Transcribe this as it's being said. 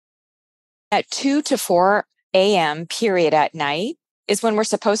At 2 to 4 a.m. period at night is when we're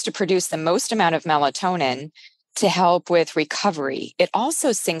supposed to produce the most amount of melatonin to help with recovery. It also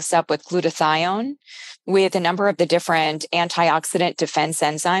syncs up with glutathione, with a number of the different antioxidant defense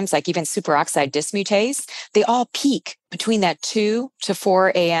enzymes, like even superoxide dismutase. They all peak between that 2 to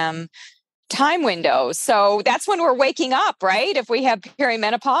 4 a.m. time window. So that's when we're waking up, right? If we have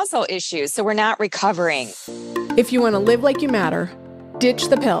perimenopausal issues, so we're not recovering. If you want to live like you matter, ditch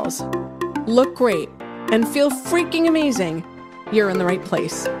the pills, look great, and feel freaking amazing, you're in the right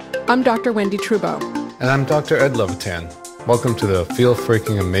place. I'm Dr. Wendy Trudeau. And I'm Dr. Ed Levitan. Welcome to the Feel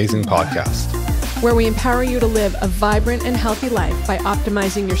Freaking Amazing podcast, where we empower you to live a vibrant and healthy life by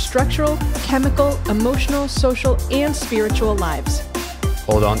optimizing your structural, chemical, emotional, social, and spiritual lives.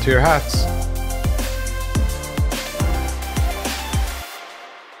 Hold on to your hats.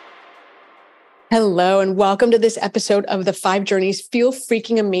 Hello, and welcome to this episode of the 5 Journeys Feel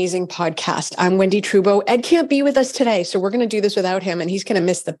Freaking Amazing podcast. I'm Wendy Trudeau. Ed can't be with us today, so we're going to do this without him, and he's going to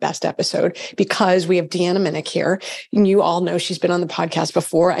miss the best episode because we have Deanna Minich here. And you all know she's been on the podcast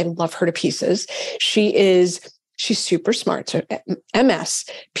before. I love her to pieces. She's super smart. So MS,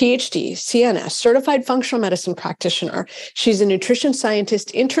 PhD, CNS, certified functional medicine practitioner. She's a nutrition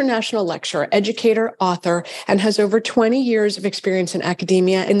scientist, international lecturer, educator, author, and has over 20 years of experience in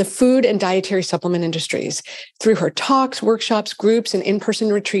academia in the food and dietary supplement industries. Through her talks, workshops, groups, and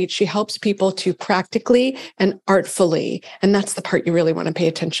in-person retreats, she helps people to practically and artfully, and that's the part you really want to pay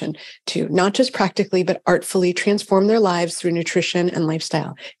attention to, not just practically, but artfully transform their lives through nutrition and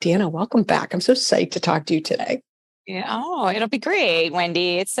lifestyle. Deanna, welcome back. I'm so psyched to talk to you today. Yeah, it'll be great,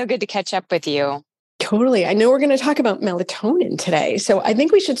 Wendy. It's so good to catch up with you. Totally. I know we're going to talk about melatonin today. So I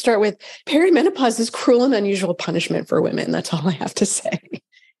think we should start with perimenopause is cruel and unusual punishment for women. That's all I have to say.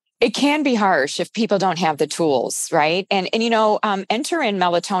 It can be harsh if people don't have the tools, right? And enter in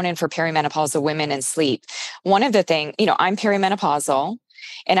melatonin for perimenopausal women and sleep. One of the things, I'm perimenopausal,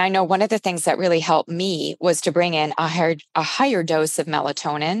 and I know one of the things that really helped me was to bring in a higher dose of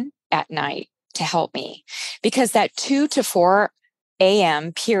melatonin at night to help me, because that 2 to 4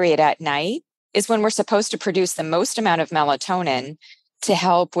 a.m. period at night is when we're supposed to produce the most amount of melatonin to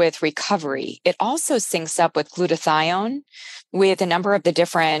help with recovery. It also syncs up with glutathione, with a number of the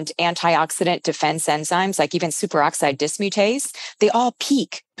different antioxidant defense enzymes, like even superoxide dismutase. They all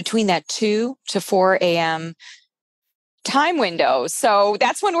peak between that 2 to 4 a.m. time window. So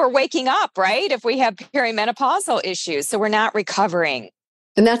that's when we're waking up, right? If we have perimenopausal issues, so we're not recovering.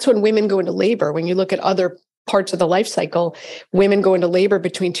 And that's when women go into labor. When you look at other parts of the life cycle, women go into labor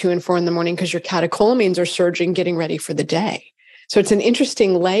between 2 and 4 in the morning because your catecholamines are surging, getting ready for the day. So it's an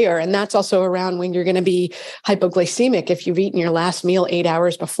interesting layer. And that's also around when you're going to be hypoglycemic if you've eaten your last meal 8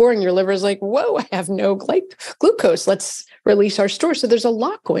 hours before and your liver is like, whoa, I have no glucose. Let's release our store. So there's a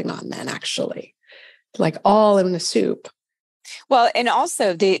lot going on then, actually, like all in the soup. Well, and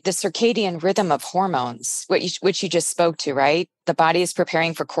also the circadian rhythm of hormones, which you just spoke to, right? The body is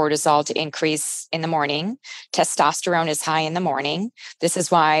preparing for cortisol to increase in the morning. Testosterone is high in the morning. This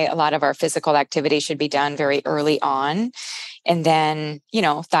is why a lot of our physical activity should be done very early on. And then,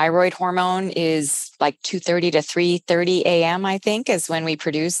 thyroid hormone is like 2:30 to 3:30 a.m., I think, is when we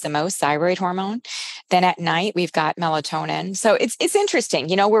produce the most thyroid hormone. Then at night, we've got melatonin. So it's interesting.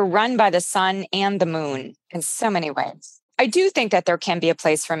 We're run by the sun and the moon in so many ways. I do think that there can be a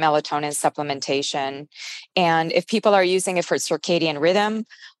place for melatonin supplementation. And if people are using it for circadian rhythm,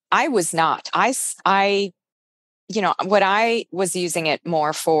 I was not. What I was using it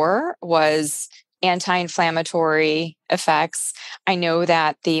more for was anti-inflammatory effects. I know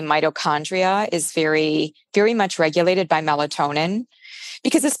that the mitochondria is very, very much regulated by melatonin,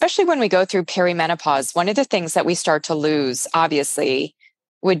 because especially when we go through perimenopause, one of the things that we start to lose, obviously,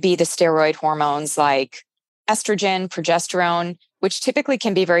 would be the steroid hormones like estrogen, progesterone, which typically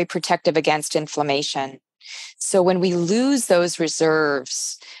can be very protective against inflammation. So when we lose those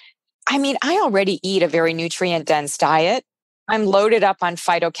reserves, I already eat a very nutrient-dense diet. I'm loaded up on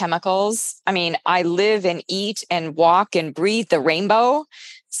phytochemicals. I live and eat and walk and breathe the rainbow.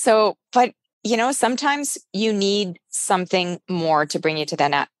 So, but sometimes you need something more to bring you to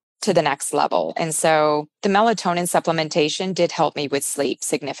the next level. And so the melatonin supplementation did help me with sleep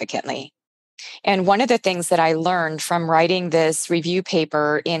significantly. And one of the things that I learned from writing this review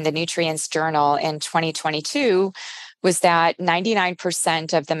paper in the Nutrients Journal in 2022 was that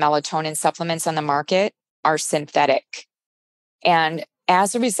 99% of the melatonin supplements on the market are synthetic. And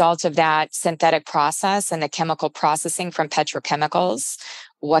as a result of that synthetic process and the chemical processing from petrochemicals,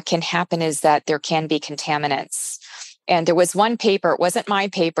 what can happen is that there can be contaminants. And there was one paper, it wasn't my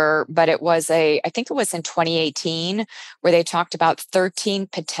paper, but I think it was in 2018, where they talked about 13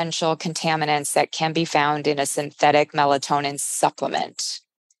 potential contaminants that can be found in a synthetic melatonin supplement.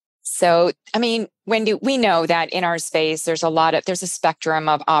 So, I mean, Wendy, we know that in our space, there's a spectrum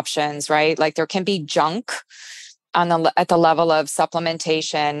of options, right? Like there can be junk at the level of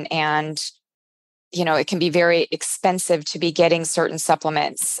supplementation, and it can be very expensive to be getting certain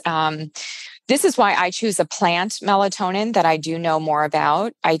supplements. This is why I choose a plant melatonin that I do know more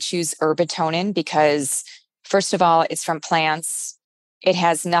about. I choose herbatonin because, first of all, it's from plants. It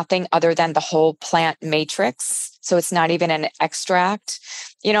has nothing other than the whole plant matrix. So it's not even an extract.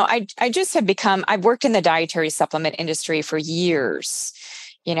 I just have I've worked in the dietary supplement industry for years.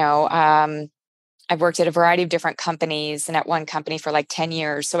 I've worked at a variety of different companies and at one company for like 10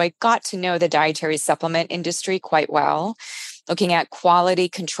 years. So I got to know the dietary supplement industry quite well, looking at quality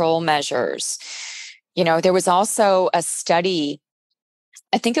control measures. There was also a study,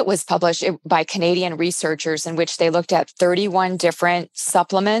 I think it was published by Canadian researchers, in which they looked at 31 different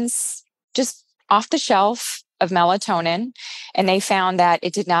supplements, just off the shelf of melatonin. And they found that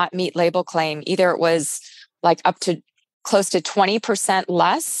it did not meet label claim. Either it was like up to close to 20%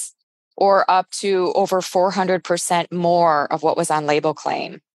 less, or up to over 400% more of what was on label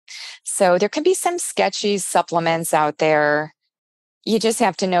claim. So there can be some sketchy supplements out there. You just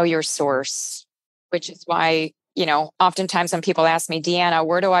have to know your source, which is why, oftentimes when people ask me, Deanna,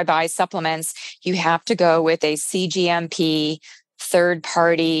 where do I buy supplements? You have to go with a CGMP, third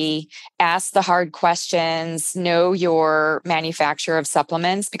party, ask the hard questions, know your manufacturer of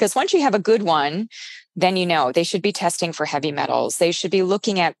supplements, because once you have a good one, then they should be testing for heavy metals. They should be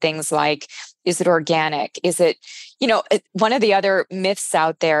looking at things like, is it organic? Is it, one of the other myths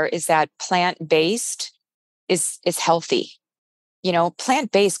out there is that plant-based is healthy.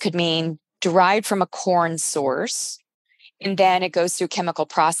 Plant-based could mean derived from a corn source, and then it goes through chemical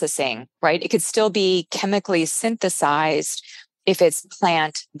processing, right? It could still be chemically synthesized if it's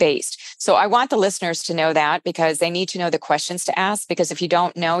plant-based. So I want the listeners to know that, because they need to know the questions to ask, because if you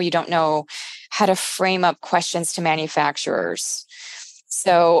don't know how to frame up questions to manufacturers.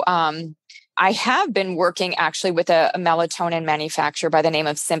 So I have been working actually with a melatonin manufacturer by the name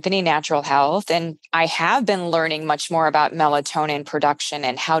of Symphony Natural Health, and I have been learning much more about melatonin production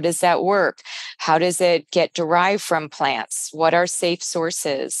and how does that work? How does it get derived from plants? What are safe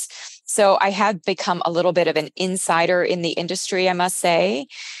sources? So I have become a little bit of an insider in the industry, I must say.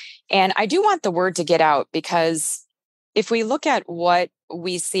 And I do want the word to get out, because if we look at what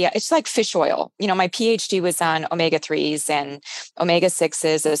we see, it's like fish oil. My PhD was on omega-3s and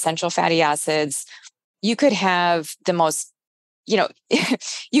omega-6s, essential fatty acids. You could have the most,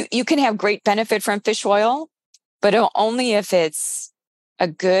 you can have great benefit from fish oil, but only if it's a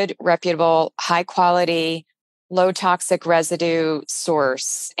good, reputable, high quality, low toxic residue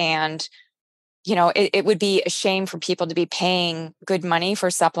source. And it would be a shame for people to be paying good money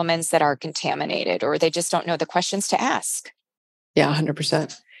for supplements that are contaminated, or they just don't know the questions to ask. Yeah,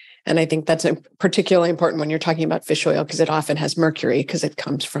 100%. And I think that's particularly important when you're talking about fish oil, because it often has mercury because it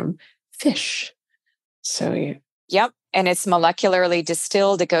comes from fish. So, yeah. Yep. And it's molecularly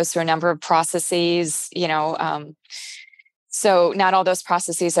distilled. It goes through a number of processes, so not all those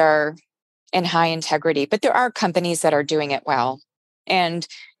processes are in high integrity, but there are companies that are doing it well. And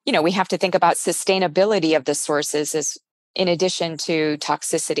we have to think about sustainability of the sources as in addition to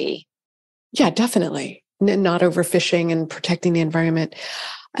toxicity. Yeah, definitely. Not overfishing and protecting the environment.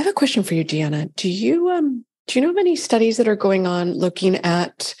 I have a question for you, Deanna. Do you know of any studies that are going on looking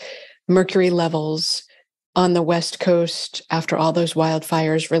at mercury levels on the West Coast after all those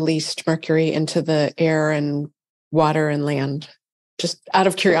wildfires released mercury into the air and water and land? Just out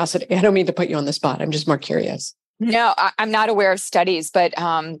of curiosity. I don't mean to put you on the spot. I'm just more curious. No, I'm not aware of studies, but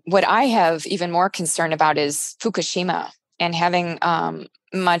what I have even more concern about is Fukushima and having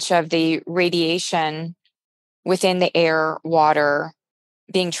much of the radiation within the air, water,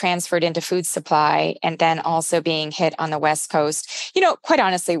 being transferred into food supply, and then also being hit on the West Coast. Quite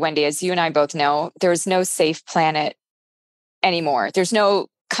honestly, Wendy, as you and I both know, there's no safe planet anymore. There's no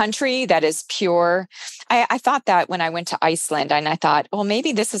country that is pure. I thought that when I went to Iceland, and I thought, well,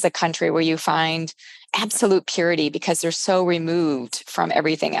 maybe this is a country where you find absolute purity because they're so removed from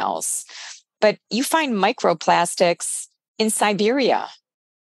everything else. But you find microplastics in Siberia,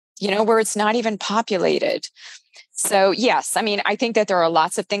 where it's not even populated. So yes, I think that there are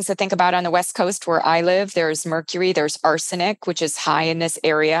lots of things to think about on the West Coast where I live. There's mercury, there's arsenic, which is high in this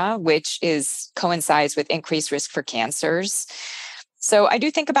area, which coincides with increased risk for cancers. So I do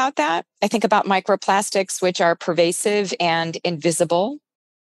think about that. I think about microplastics, which are pervasive and invisible.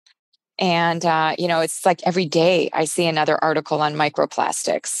 And, it's like every day I see another article on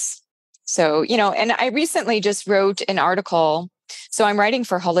microplastics. So, and I recently just wrote an article. So I'm writing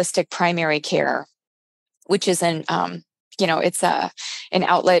for Holistic Primary Care, which is it's an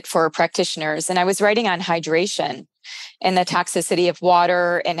outlet for practitioners. And I was writing on hydration and the toxicity of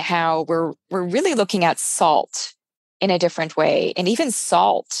water and how we're really looking at salt in a different way. And even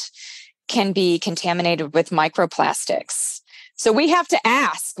salt can be contaminated with microplastics. So we have to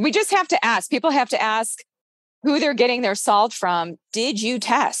ask, we just have to ask, people have to ask who they're getting their salt from. Did you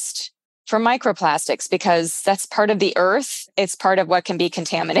test for microplastics? Because that's part of the earth. It's part of what can be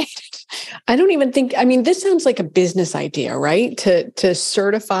contaminated. I don't even think, this sounds like a business idea, right? To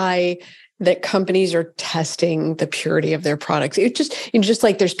certify that companies are testing the purity of their products. It's just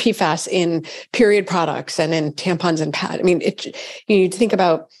like there's PFAS in period products and in tampons and pads. You think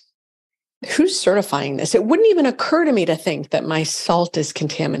about who's certifying this. It wouldn't even occur to me to think that my salt is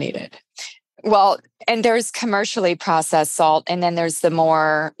contaminated. Well, and there's commercially processed salt, and then there's the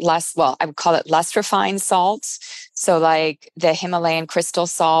I would call it less refined salts. So like the Himalayan crystal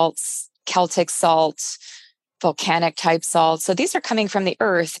salts, Celtic salts, volcanic type salts. So these are coming from the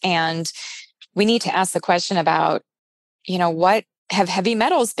earth, and we need to ask the question about, what have heavy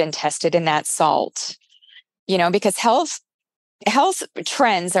metals been tested in that salt? Because health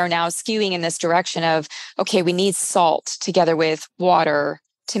trends are now skewing in this direction of, okay, we need salt together with water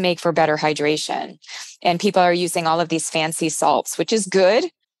to make for better hydration. And people are using all of these fancy salts, which is good,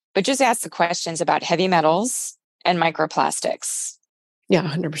 but just ask the questions about heavy metals and microplastics. Yeah,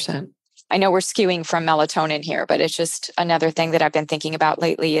 100%. I know we're skewing from melatonin here, but it's just another thing that I've been thinking about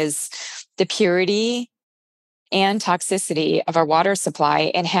lately is the purity and toxicity of our water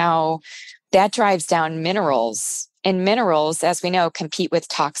supply and how that drives down minerals. And minerals, as we know, compete with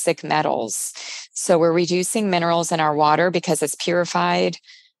toxic metals. So we're reducing minerals in our water because it's purified,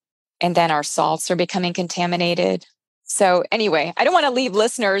 and then our salts are becoming contaminated. So anyway, I don't want to leave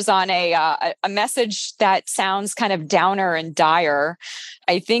listeners on a message that sounds kind of downer and dire.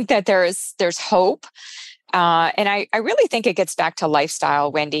 I think that there's hope. And I really think it gets back to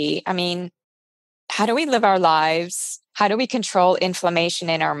lifestyle, Wendy. How do we live our lives? How do we control inflammation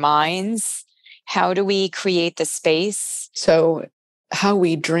in our minds? How do we create the space? So how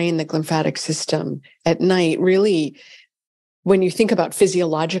we drain the lymphatic system at night, really, when you think about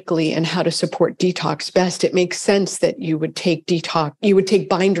physiologically and how to support detox best, it makes sense that you would take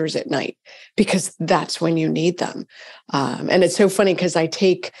binders at night because that's when you need them. And it's so funny because I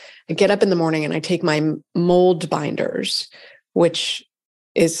get up in the morning and I take my mold binders, which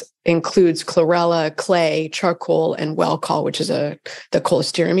includes chlorella, clay, charcoal, and Welchol, which is the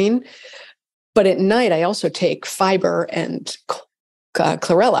cholestyramine. But at night, I also take fiber and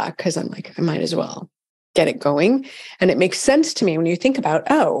chlorella because I'm like, I might as well get it going. And it makes sense to me when you think about,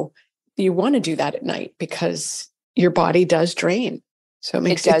 you want to do that at night because your body does drain. So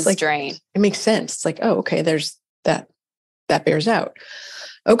it does drain. It makes sense. It's like, okay, there's that bears out.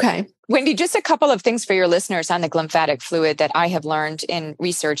 Okay. Wendy, just a couple of things for your listeners on the lymphatic fluid that I have learned in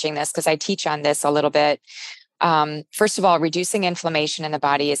researching this, because I teach on this a little bit. First of all, reducing inflammation in the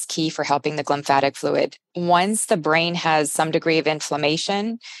body is key for helping the lymphatic fluid. Once the brain has some degree of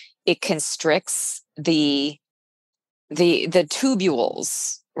inflammation, it constricts the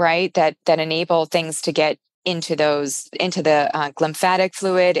tubules, right? That enable things to get into the lymphatic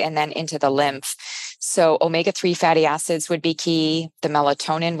fluid and then into the lymph. So omega-3 fatty acids would be key. The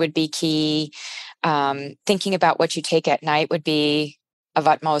melatonin would be key. Thinking about what you take at night would be of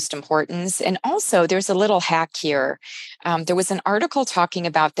utmost importance. And also there's a little hack here. There was an article talking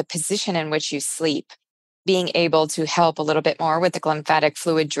about the position in which you sleep being able to help a little bit more with the lymphatic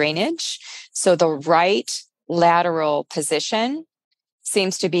fluid drainage. So the right lateral position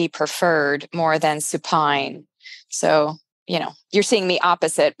seems to be preferred more than supine. So, you're seeing me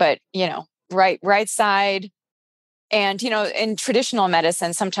opposite, but, right side. And, in traditional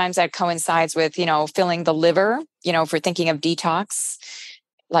medicine, sometimes that coincides with, filling the liver, if we're thinking of detox,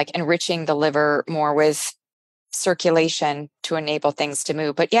 like enriching the liver more with circulation to enable things to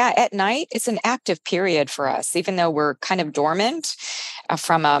move. But yeah, at night, it's an active period for us, even though we're kind of dormant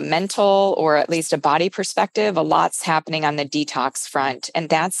from a mental or at least a body perspective, a lot's happening on the detox front. And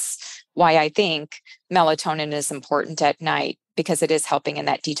that's why I think melatonin is important at night, because it is helping in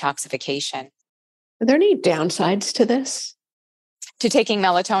that detoxification. Are there any downsides to this? To taking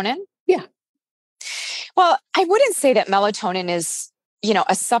melatonin? Yeah. Well, I wouldn't say that melatonin is,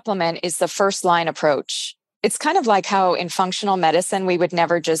 a supplement is the first line approach. It's kind of like how in functional medicine, we would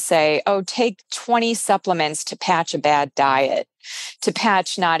never just say, take 20 supplements to patch a bad diet, to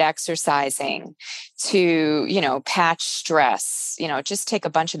patch not exercising. to, patch stress, just take a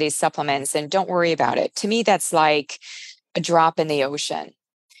bunch of these supplements and don't worry about it. To me, that's like a drop in the ocean.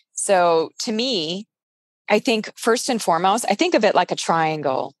 So to me, I think first and foremost, I think of it like a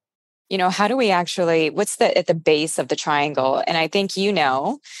triangle. How do we what's at the base of the triangle? And I think,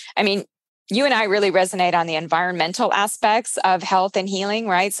 I mean, you and I really resonate on the environmental aspects of health and healing,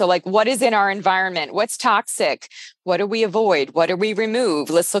 right? So like, what is in our environment? What's toxic? What do we avoid? What do we remove?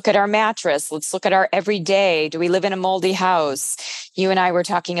 Let's look at our mattress. Let's look at our everyday. Do we live in a moldy house? You and I were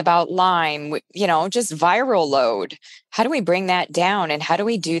talking about Lyme, just viral load. How do we bring that down? And how do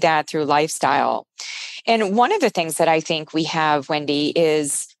we do that through lifestyle? And one of the things that I think we have, Wendy,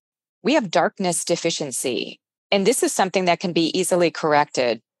 is we have darkness deficiency. And this is something that can be easily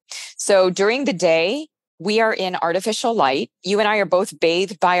corrected. So during the day, we are in artificial light. You and I are both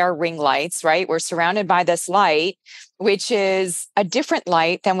bathed by our ring lights, right? We're surrounded by this light, which is a different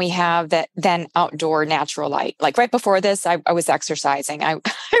light than we have than outdoor natural light. Like right before this, I was exercising.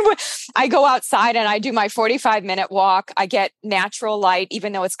 I go outside and I do my 45-minute walk. I get natural light,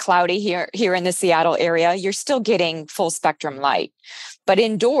 even though it's cloudy here in the Seattle area. You're still getting full spectrum light. But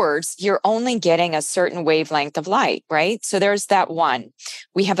indoors, you're only getting a certain wavelength of light, right? So there's that one.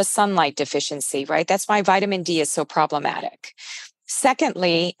 We have a sunlight deficiency, right? That's why vitamin D is so problematic.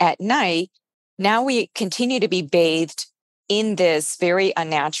 Secondly, at night, now we continue to be bathed in this very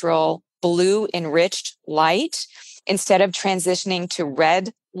unnatural blue enriched light instead of transitioning to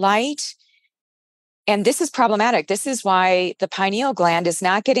red light. And this is problematic. This is why the pineal gland is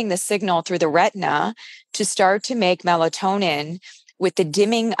not getting the signal through the retina to start to make melatonin with the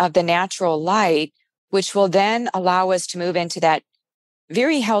dimming of the natural light, which will then allow us to move into that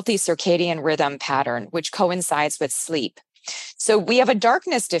very healthy circadian rhythm pattern, which coincides with sleep. So we have a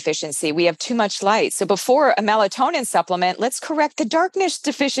darkness deficiency. We have too much light. So before a melatonin supplement, let's correct the darkness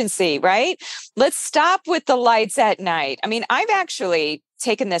deficiency, right? Let's stop with the lights at night. I mean, I've actually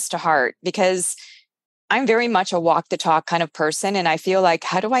taken this to heart because I'm very much a walk the talk kind of person. And I feel like,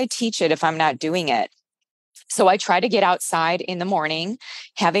 how do I teach it if I'm not doing it? So I try to get outside in the morning,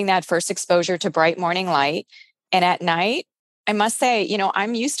 having that first exposure to bright morning light. And at night, I must say,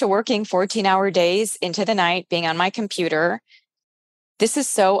 I'm used to working 14-hour days into the night, being on my computer. This is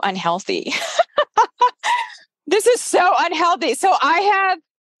so unhealthy. This is so unhealthy. So I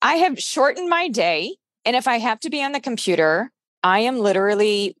have shortened my day. And if I have to be on the computer, I am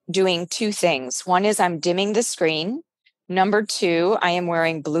literally doing two things. One is I'm dimming the screen. Number two, I am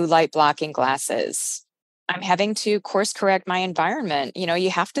wearing blue light blocking glasses. I'm having to course correct my environment. You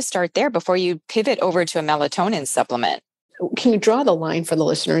have to start there before you pivot over to a melatonin supplement. Can you draw the line for the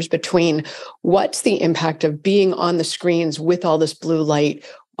listeners between what's the impact of being on the screens with all this blue light?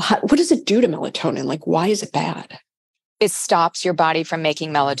 What does it do to melatonin? Like, why is it bad? It stops your body from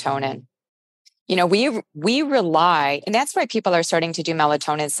making melatonin. We rely, and that's why people are starting to do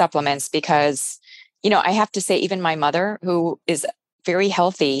melatonin supplements because, I have to say, even my mother, who is very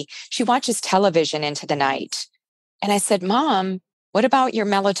healthy, she watches television into the night. And I said, Mom, what about your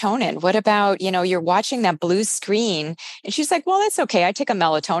melatonin? What about, you're watching that blue screen? And she's like, well, that's okay. I take a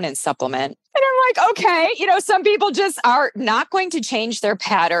melatonin supplement. And I'm like, okay, some people just are not going to change their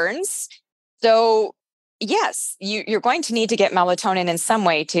patterns. So yes, you're going to need to get melatonin in some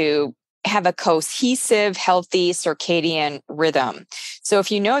way to have a cohesive, healthy circadian rhythm. So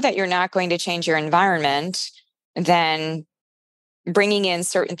if you know that you're not going to change your environment, then bringing in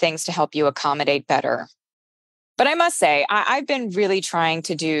certain things to help you accommodate better. But I must say, I've been really trying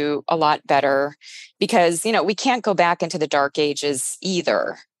to do a lot better because, we can't go back into the dark ages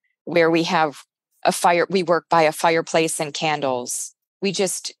either, where we have we work by a fireplace and candles. We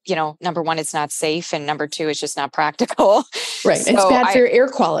just, number one, it's not safe. And number two, it's just not practical. Right. So it's bad for your air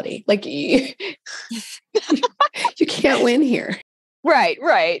quality. Like you can't win here.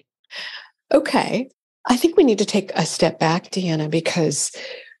 Right. Okay. I think we need to take a step back, Deanna, because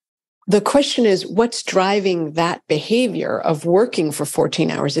the question is, what's driving that behavior of working for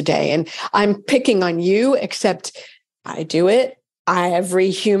 14 hours a day? And I'm picking on you, except I do it. Every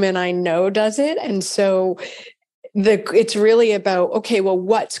human I know does it. And so it's really about, okay, well,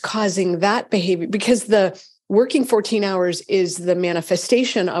 what's causing that behavior? Because the working 14 hours is the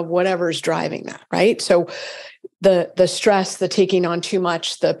manifestation of whatever's driving that, right? So the stress, the taking on too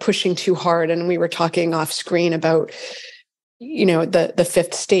much, the pushing too hard. And we were talking off screen about, the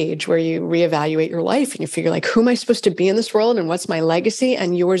fifth stage where you reevaluate your life and you figure like, who am I supposed to be in this world and what's my legacy?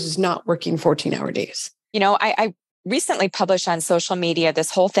 And yours is not working 14-hour days. I recently published on social media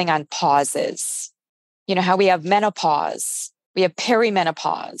this whole thing on pauses. How we have menopause, we have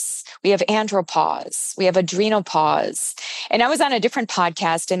perimenopause, we have andropause, we have adrenal pause. And I was on a different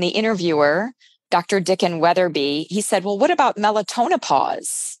podcast and the interviewer Dr. Dickon Weatherby, he said, well, what about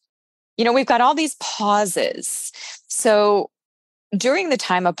melatonopause? We've got all these pauses. So during the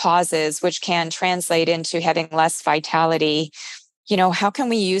time of pauses, which can translate into having less vitality, how can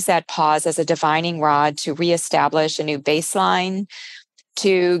we use that pause as a divining rod to reestablish a new baseline,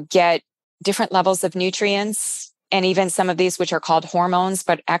 to get different levels of nutrients, and even some of these which are called hormones,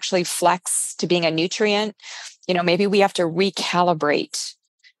 but actually flex to being a nutrient? Maybe we have to recalibrate.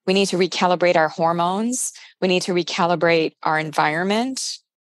 We need to recalibrate our hormones. We need to recalibrate our environment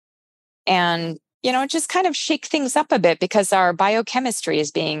and, just kind of shake things up a bit, because our biochemistry is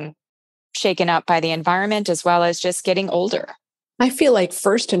being shaken up by the environment as well as just getting older. I feel like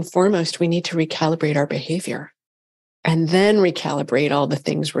first and foremost, we need to recalibrate our behavior and then recalibrate all the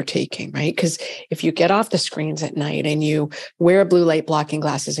things we're taking, right? Because if you get off the screens at night and you wear blue light blocking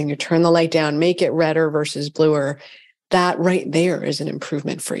glasses and you turn the light down, make it redder versus bluer, that right there is an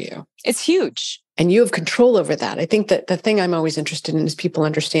improvement for you. It's huge. And you have control over that. I think that the thing I'm always interested in is people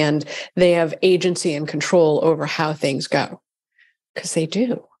understand they have agency and control over how things go, because they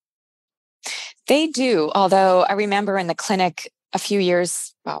do. They do. Although I remember in the clinic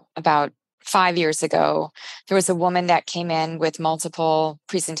about 5 years ago, there was a woman that came in with multiple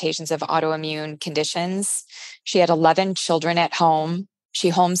presentations of autoimmune conditions. She had 11 children at home. She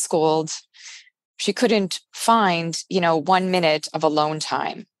homeschooled. She couldn't find, 1 minute of alone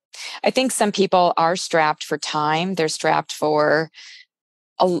time. I think some people are strapped for time. They're strapped for,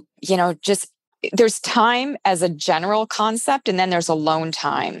 there's time as a general concept, and then there's alone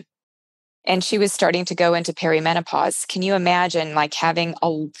time. And she was starting to go into perimenopause. Can you imagine having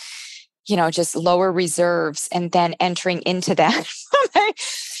just lower reserves and then entering into that?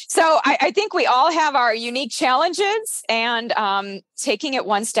 So I think we all have our unique challenges, and taking it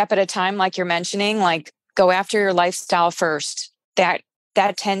one step at a time, like you're mentioning, go after your lifestyle first.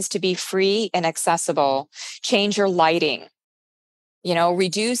 That tends to be free and accessible. Change your lighting.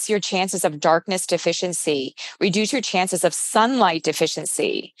 Reduce your chances of darkness deficiency. Reduce your chances of sunlight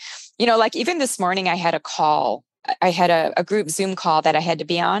deficiency. Even this morning, I had a call. I had a group Zoom call that I had to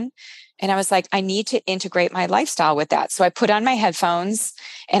be on. And I was like, I need to integrate my lifestyle with that. So I put on my headphones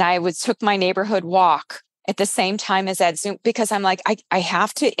and I took my neighborhood walk at the same time as that Zoom, because I'm like, I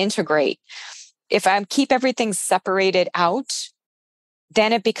have to integrate. If I keep everything separated out,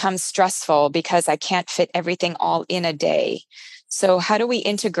 then it becomes stressful because I can't fit everything all in a day. So how do we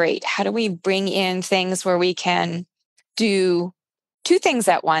integrate? How do we bring in things where we can do two things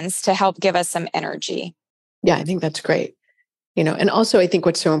at once to help give us some energy? Yeah, I think that's great. And also I think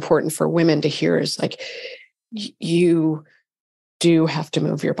what's so important for women to hear is you do have to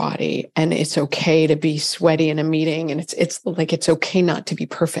move your body, and it's okay to be sweaty in a meeting. And it's okay not to be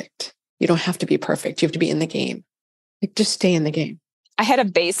perfect. You don't have to be perfect. You have to be in the game. Just stay in the game. I had a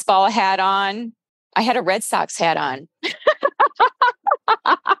baseball hat on. I had a Red Sox hat on.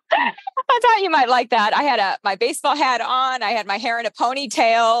 I thought you might like that. I had my baseball hat on. I had my hair in a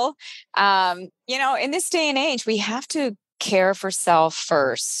ponytail. In this day and age, we have to care for self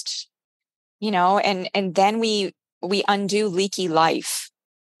first, and then we undo leaky life.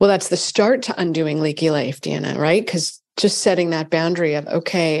 Well, that's the start to undoing leaky life, Deanna, right? Because just setting that boundary of,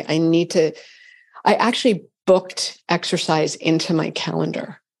 okay, I actually booked exercise into my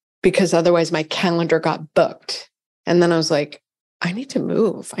calendar, because otherwise my calendar got booked. And then I was like, I need to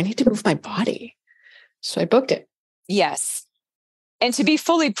move. I need to move my body. So I booked it. Yes. And to be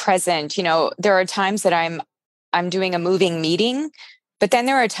fully present, there are times that I'm doing a moving meeting, but then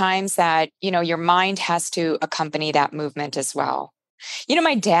there are times that, your mind has to accompany that movement as well.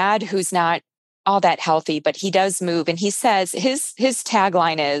 My dad, who's not all that healthy, but he does move. And he says his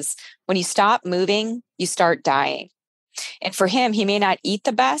tagline is, when you stop moving, you start dying. And for him, he may not eat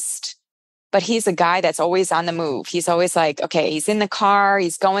the best, but he's a guy that's always on the move. He's always he's in the car,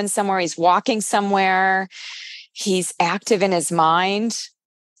 he's going somewhere, he's walking somewhere, he's active in his mind.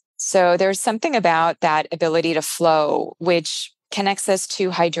 So there's something about that ability to flow, which connects us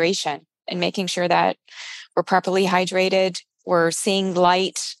to hydration and making sure that we're properly hydrated, we're seeing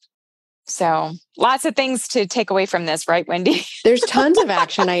light. So lots of things to take away from this, right, Wendy? There's tons of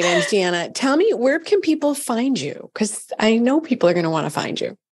action items, Deanna. Tell me, where can people find you? Because I know people are going to want to find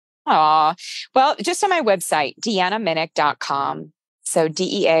you. Well, just on my website, deannaminich.com. So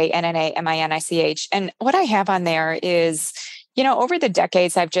DeannaMinich. And what I have on there is, over the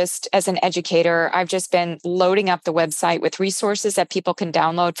decades, as an educator, I've just been loading up the website with resources that people can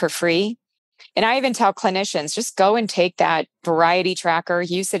download for free. And I even tell clinicians, just go and take that variety tracker,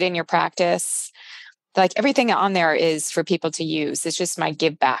 use it in your practice. Everything on there is for people to use. It's just my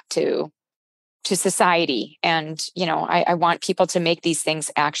give back to society. And, I want people to make these things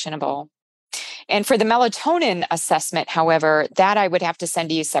actionable. And for the melatonin assessment, however, that I would have to send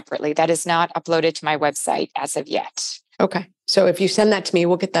to you separately. That is not uploaded to my website as of yet. Okay. So if you send that to me,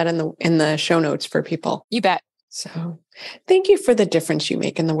 we'll get that in the show notes for people. You bet. So thank you for the difference you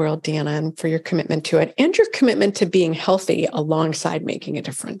make in the world, Deanna, and for your commitment to it and your commitment to being healthy alongside making a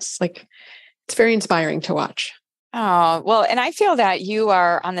difference. Like, it's very inspiring to watch. Oh, well, and I feel that you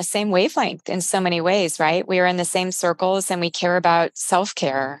are on the same wavelength in so many ways, right? We are in the same circles and we care about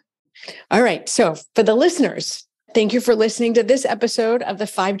self-care. All right. So for the listeners, thank you for listening to this episode of the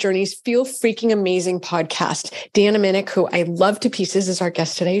 5 Journeys Feel Freaking Amazing podcast. Deanna Minich, who I love to pieces, is our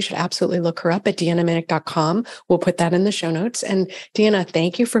guest today. You should absolutely look her up at deannaminich.com. We'll put that in the show notes. And Deanna,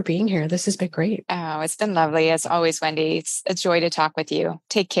 thank you for being here. This has been great. Oh, it's been lovely. As always, Wendy, it's a joy to talk with you.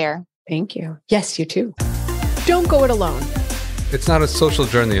 Take care. Thank you. Yes, you too. Don't go it alone. It's not a social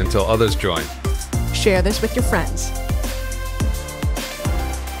journey until others join. Share this with your friends.